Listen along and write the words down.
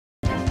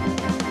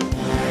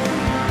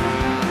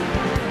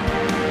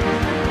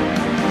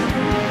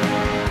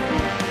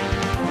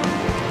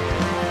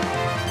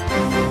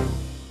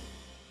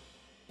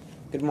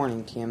Good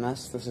morning,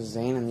 TMS. This is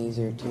Zane, and these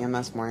are your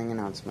TMS morning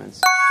announcements.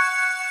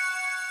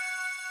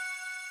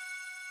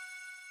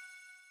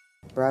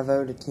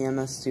 Bravo to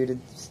TMS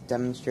students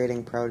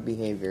demonstrating proud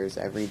behaviors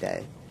every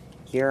day.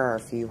 Here are a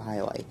few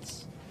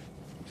highlights.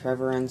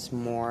 Trevor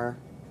Moore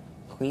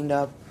cleaned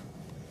up.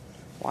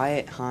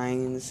 Wyatt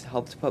Hines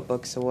helped put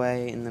books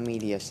away in the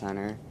media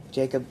center.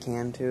 Jacob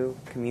Cantu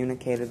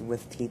communicated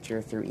with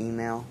teacher through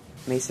email.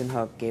 Mason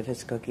Hook gave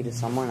his cookie to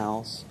someone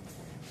else.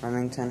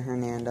 Remington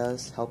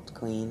Hernandez helped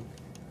clean.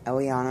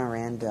 Eliana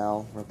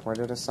Randell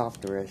reported a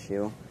software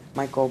issue.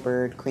 Michael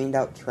Bird cleaned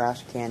out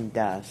trash can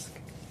desk.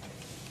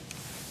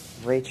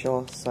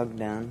 Rachel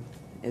Sugden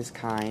is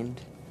kind.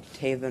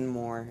 Tiffin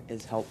Moore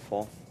is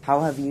helpful.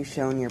 How have you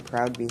shown your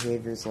proud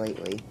behaviors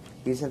lately?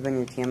 These have been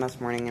your TMS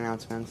morning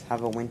announcements.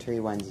 Have a wintry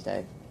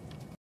Wednesday.